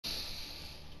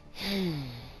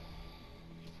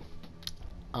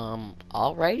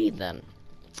Alrighty then.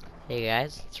 Hey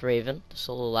guys, it's Raven, the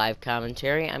solo live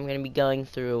commentary. I'm gonna be going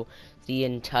through the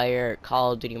entire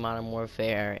Call of Duty Modern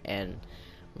Warfare and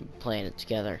playing it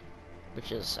together,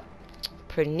 which is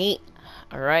pretty neat.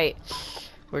 Alright,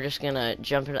 we're just gonna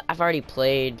jump into. I've already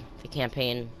played the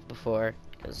campaign before,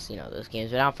 because, you know, this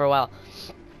game's been out for a while.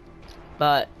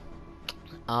 But,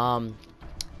 we're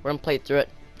gonna play through it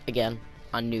again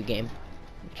on New Game.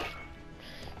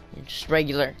 Just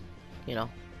regular, you know.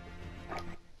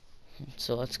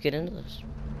 So let's get into this.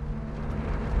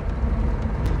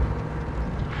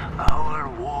 Our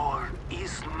war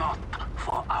is not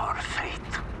for our fate.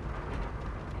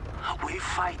 We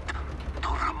fight to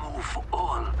remove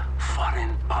all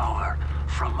foreign power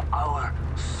from our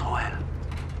soil.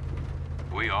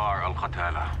 We are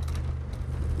Al-Qatala.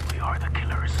 We are the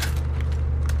killers.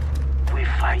 We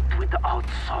fight without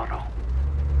sorrow.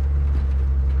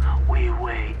 We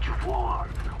wage war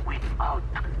without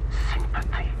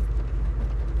sympathy.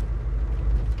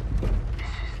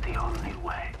 This is the only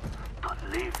way to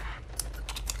live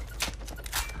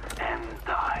and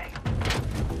die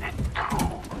a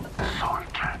true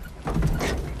soldier.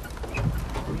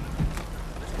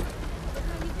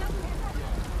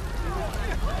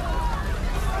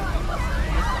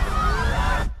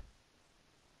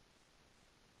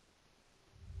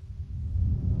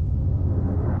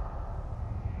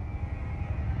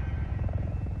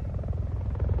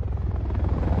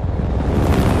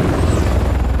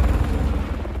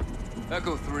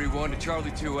 Echo 3-1 to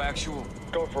Charlie 2 actual.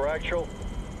 Go for actual.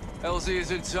 LZ is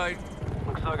in sight.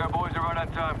 Looks like our boys are right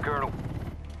on time, Colonel.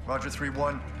 Roger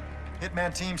 3-1.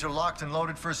 Hitman teams are locked and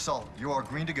loaded for assault. You are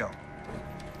green to go.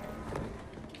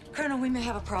 Colonel, we may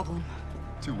have a problem.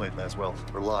 Too late, Laswell.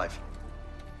 We're live.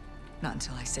 Not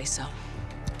until I say so.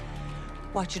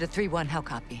 Watch it at 3-1, how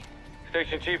copy?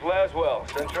 Station Chief Laswell,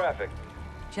 send traffic.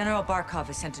 General Barkov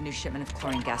has sent a new shipment of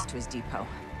chlorine gas to his depot.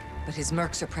 But his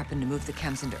mercs are prepping to move the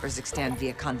chems into Urzikstan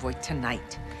via convoy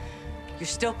tonight. You're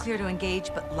still clear to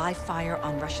engage, but live fire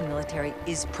on Russian military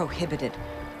is prohibited.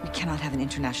 We cannot have an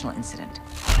international incident.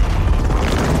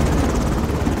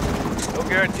 No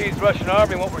guarantees Russian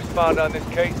army won't respond on this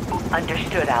case.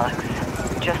 Understood, Alex.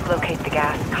 Just locate the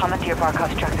gas, comment to your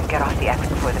Barkov's trucks, and get off the X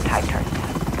before the tide turns.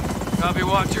 Copy,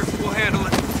 Watcher. We'll handle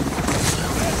it.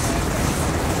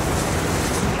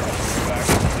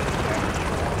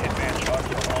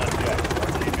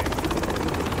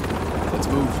 Let's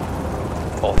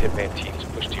move. All Hitman teams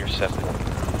push to your 7.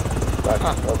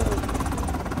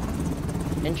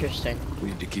 Interesting. We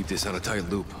need to keep this on a tight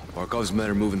loop. Barkov's men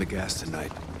are moving the gas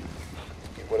tonight.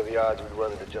 What are the odds we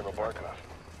run into General Barkov?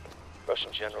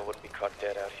 Russian general wouldn't be caught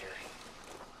dead out here.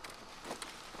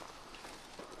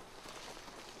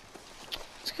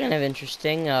 It's kind of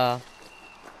interesting. Yeah,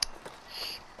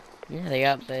 they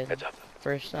got the Heads up.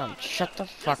 first shut the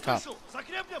fuck up.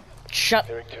 Shut.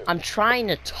 I'm trying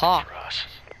to talk.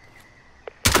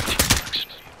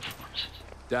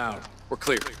 Down. We're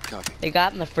clear. Copy. They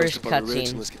got in the first Push up on the ridge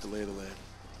and cutscene. Let's get the lay of the land.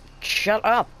 Shut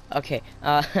up. Okay.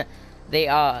 They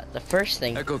the first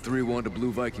thing. Echo 3-1 to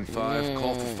Blue Viking 5.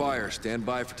 Call for fire. Stand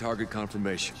by for target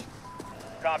confirmation.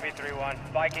 Copy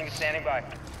 3-1. Viking standing by.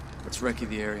 Let's recce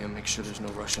the area and make sure there's no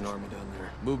Russian army down there.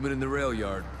 Movement in the rail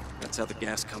yard. That's how the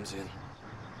gas comes in.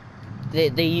 For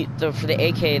the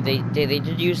AK they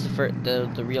did use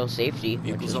the real safety, which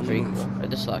Vehicles is on the pretty move. cool. Or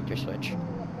the selector switch.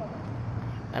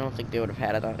 I don't think they would have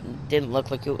had it on. It didn't look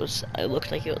like it was. It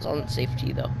looked like it was on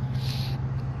safety though.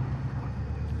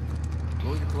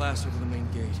 Roll your blast over the main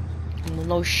gate.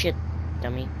 No shit,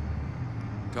 dummy.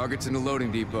 Target's in the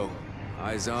loading depot.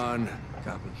 Eyes on.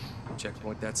 Copy.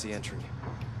 Checkpoint, that's the entry.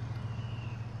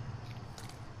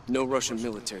 No Russian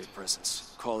military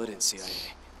presence. Call it in,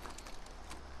 CIA.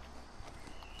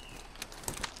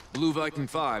 Blue Viking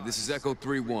 5, this is Echo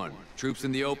 3-1. Troops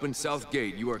in the open, south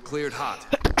gate. You are cleared hot.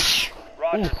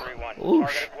 Roger 3-1.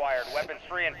 Target acquired. Weapons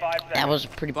free in 5 seconds. That was a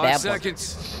pretty 5 bad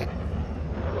seconds.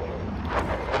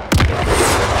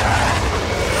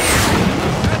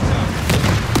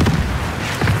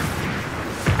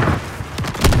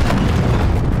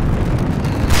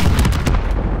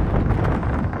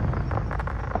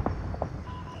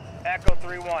 Echo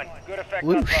 3-1. Good effect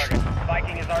on target.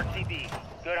 Viking is RTB.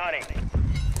 Good hunting.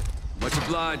 Much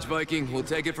obliged, Viking. We'll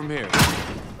take it from here.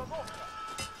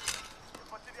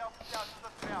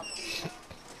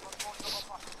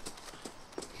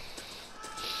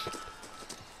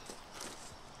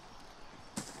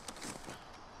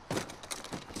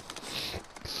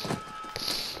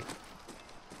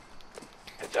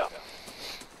 Heads up.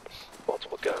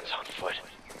 Multiple guns on foot.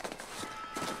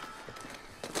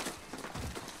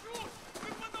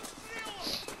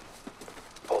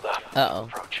 Uh-oh.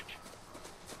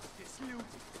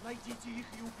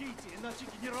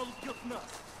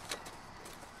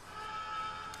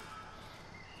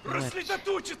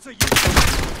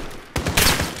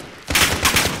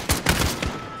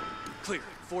 Clear.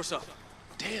 Force up.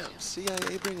 Damn,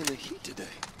 CIA bringing the heat today.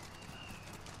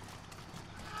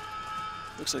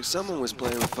 Looks like someone was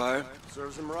playing with fire.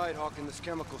 Serves him right, hawking this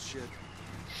chemical shit.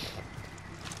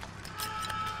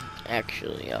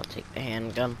 Actually, I'll take the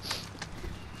handgun.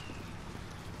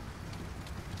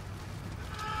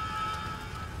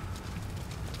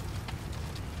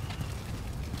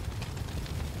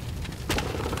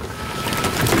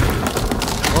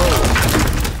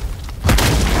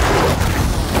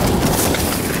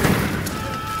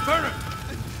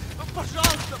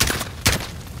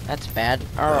 That's bad.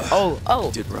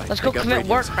 Oh, Did right. let's go I got commit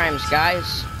war radios. crimes,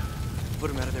 guys. Put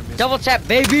him out of their misery. Double tap,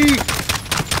 baby!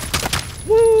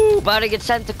 Woo! About to get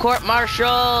sent to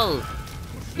court-martial!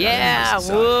 Yeah,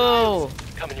 woo!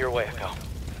 Coming your way, Echo.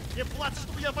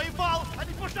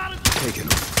 Taking him.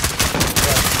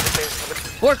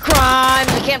 War crimes!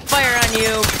 I can't fire on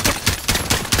you!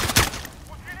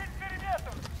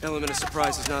 Element of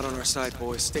surprise is not on our side,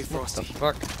 boys. Stay frosty.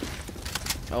 Fuck.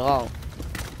 Oh.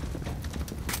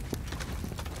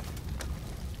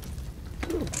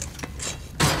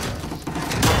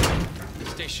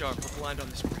 Stay sharp. We're blind on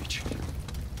this breach.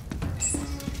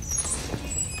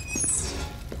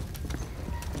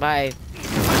 Bye.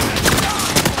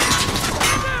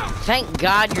 Thank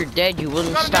God you're dead. You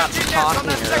wouldn't stop talking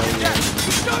earlier.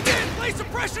 Dug in! Lay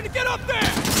suppression to get up there!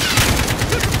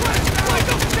 Flank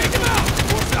up and take him out!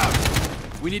 Force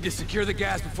out! We need to secure the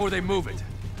gas before they move it.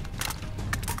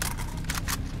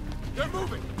 They're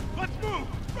moving! Let's move!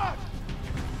 Run!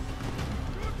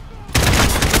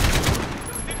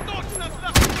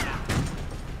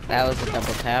 That was a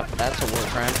double tap. That's a war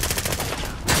crime.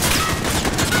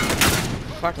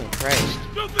 Fucking Christ.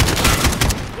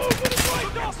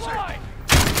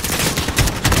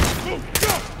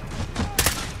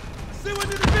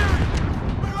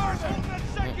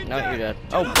 No, you're dead.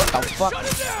 Oh, what the fuck?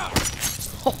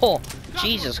 Oh,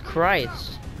 Jesus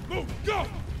Christ. Move! Go!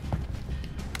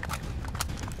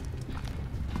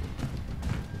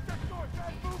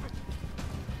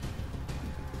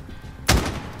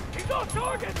 He's on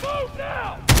target! Move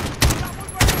now!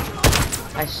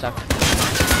 I suck.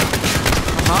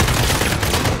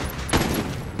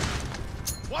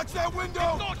 Watch that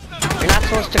window! You're not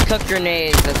supposed to cook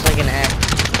grenades. That's like an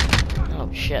act. Oh,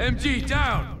 shit. MG,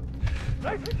 down!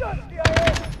 Nicely done,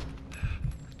 CIA!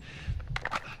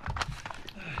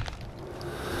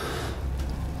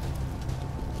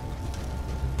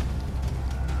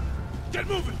 Get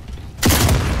moving!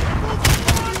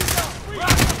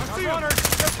 Runners,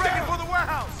 they're breaking for the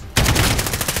warehouse!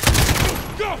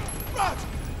 Go! Run!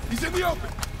 He's in the open!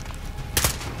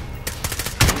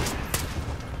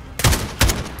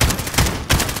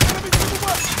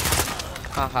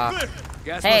 Haha. Gas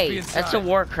must be Hey, inside. that's a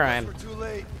war crime. We're too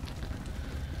late.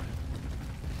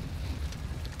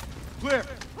 Clear!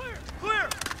 Clear! Clear!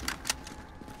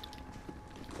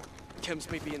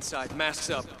 Chems may be inside. Masks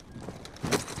up.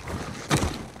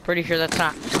 Pretty sure that's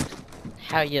not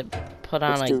how you put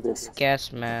on Let's do a this.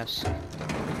 gas mask.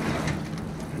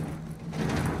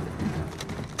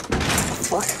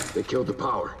 What? They killed the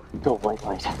power. Go white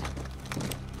light.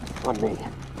 On me.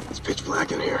 It's pitch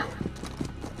black in here.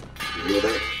 You hear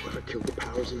that? Whoever killed the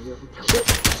powers in here? Shit!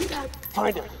 See that?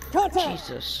 Find him. Contact!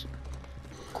 Jesus.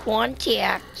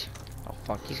 Contact. Oh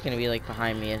fuck, he's gonna be like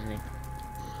behind me, isn't he?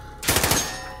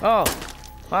 Oh.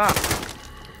 Wow.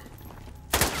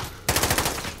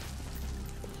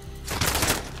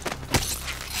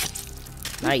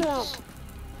 Nice.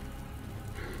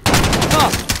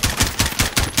 Oh!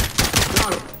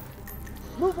 Got him!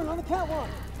 Moving on the catwalk.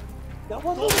 Got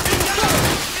one.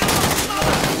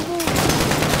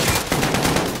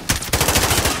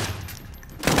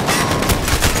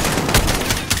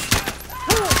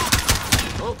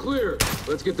 All clear.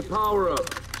 Let's get the power up.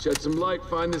 Shed some light,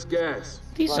 find this gas.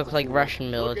 These look like Russian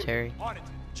military.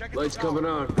 Lights coming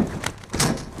on.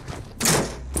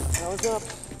 Power's up.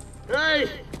 Hey!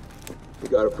 We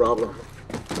got a problem.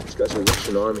 These guys are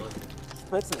Russian army.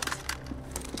 Spetsnaz.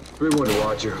 3-1 to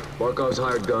Watcher. Barkov's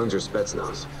hired guns or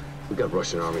Spetsnaz. We got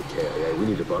Russian army KIA. We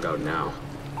need to bug out now.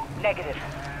 Negative.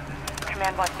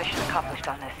 Command wants mission accomplished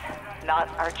on this. Not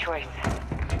our choice.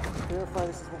 Verify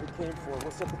this is what we came for.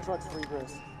 We'll set the trucks for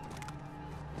egress.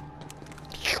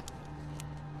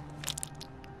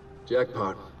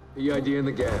 Jackpot. EID in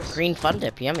the gas. Green fun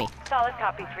dip, yummy. Solid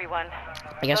copy, 3-1.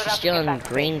 I guess Load we're up stealing and get back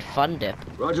to green base. fun dip.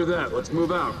 Roger that. Let's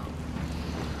move out.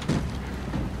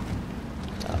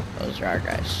 Oh, those are our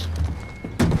guys.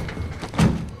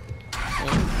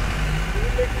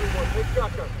 Take 3-1. Take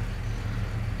shotgun.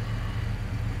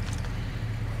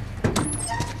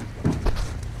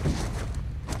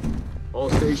 All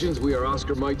stations, we are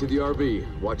Oscar Mike to the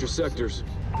RV. Watch your sectors.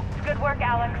 Good work,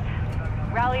 Alex.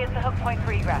 Rally at the hook point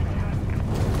for egress.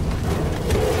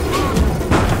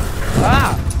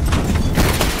 Ah!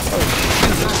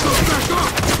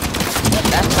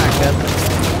 That's not good.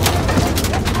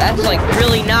 That's like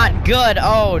really not good.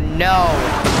 Oh no.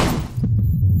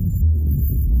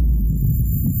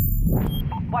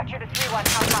 Watcher to 3-1,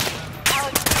 how copy?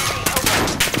 Alex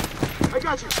 3-3, over. I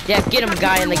got you. Yeah, get him,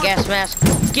 guy in the gas mask.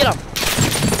 Get him.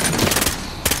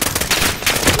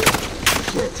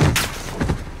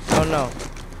 Oh no.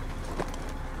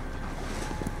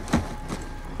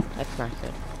 That's not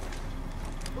good.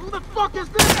 Who the fuck is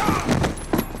this?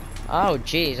 Oh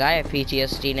jeez, I have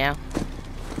PTSD now.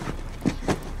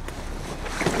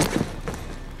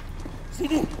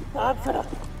 CD, answer.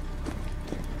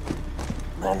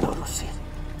 Mando Rusi.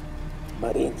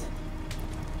 Marines.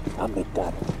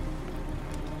 Amitan.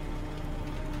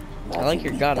 I like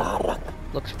your gun.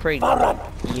 Looks pretty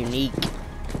unique.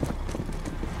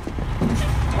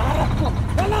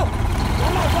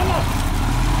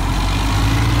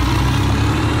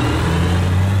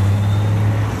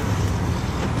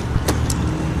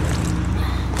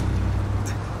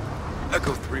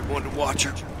 Echo 3-1 to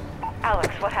Watcher. Alex,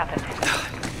 what happened?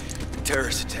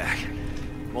 Terrorist attack.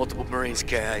 Multiple Marines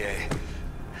KIA.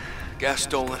 Gas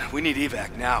stolen. We need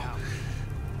evac now.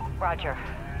 Roger.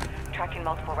 Tracking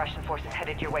multiple Russian forces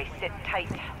headed your way. Sit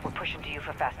tight. We're pushing to you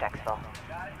for fast exfil.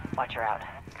 Watcher out.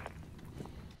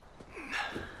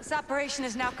 This operation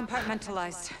is now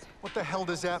compartmentalized. What the hell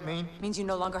does that mean? Means you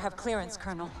no longer have clearance,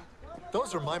 Colonel.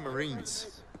 Those are my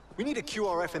Marines. We need a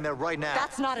QRF in there right now.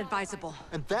 That's not advisable.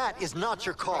 And that is not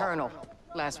your call. Colonel,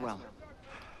 Laswell.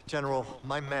 General,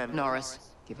 my men... Norris,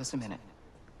 give us a minute.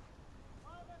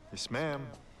 Yes, ma'am.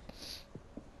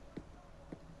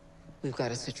 We've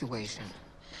got a situation.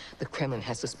 The Kremlin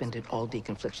has suspended all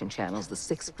deconfliction channels. The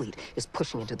Sixth Fleet is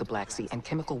pushing into the Black Sea, and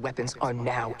chemical weapons are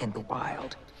now in the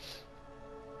wild.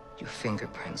 Your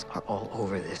fingerprints are all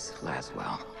over this,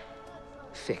 Laswell.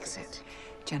 Fix it.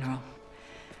 General,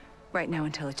 right now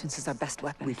intelligence is our best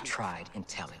weapon. We've tried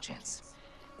intelligence.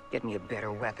 Get me a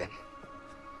better weapon.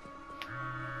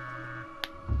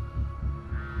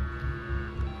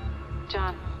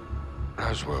 John,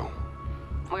 Laswell.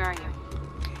 where are you?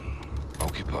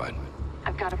 Occupied.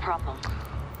 I've got a problem.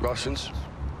 Russians?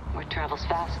 Word travels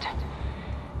fast.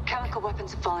 Chemical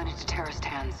weapons have fallen into terrorist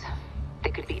hands. They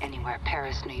could be anywhere.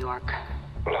 Paris, New York.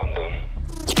 London.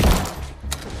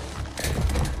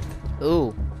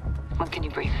 Ooh. When can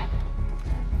you brief?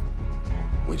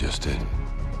 We just did.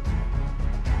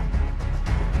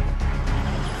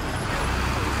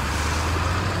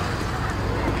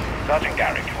 Sergeant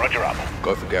Garrick, roger up.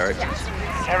 Go for Garrick.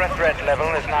 Terror threat level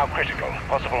is now critical.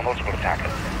 Possible multiple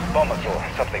attackers. Bombers or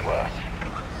something worse.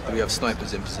 Do we have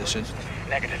snipers in position?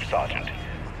 Negative, Sergeant.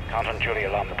 Can't unduly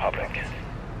alarm the public.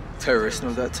 Terrorists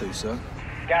know that too, sir.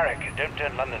 Garrick, don't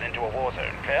turn London into a war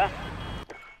zone, clear?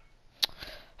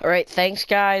 Alright, thanks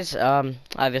guys.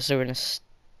 Obviously we're gonna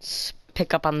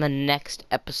pick up on the next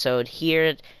episode here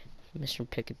at Mission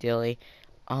Piccadilly.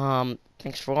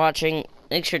 Thanks for watching.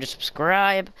 Make sure to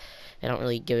subscribe. I don't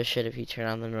really give a shit if you turn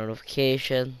on the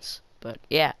notifications. But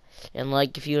yeah, and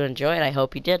like if you enjoyed, I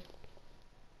hope you did.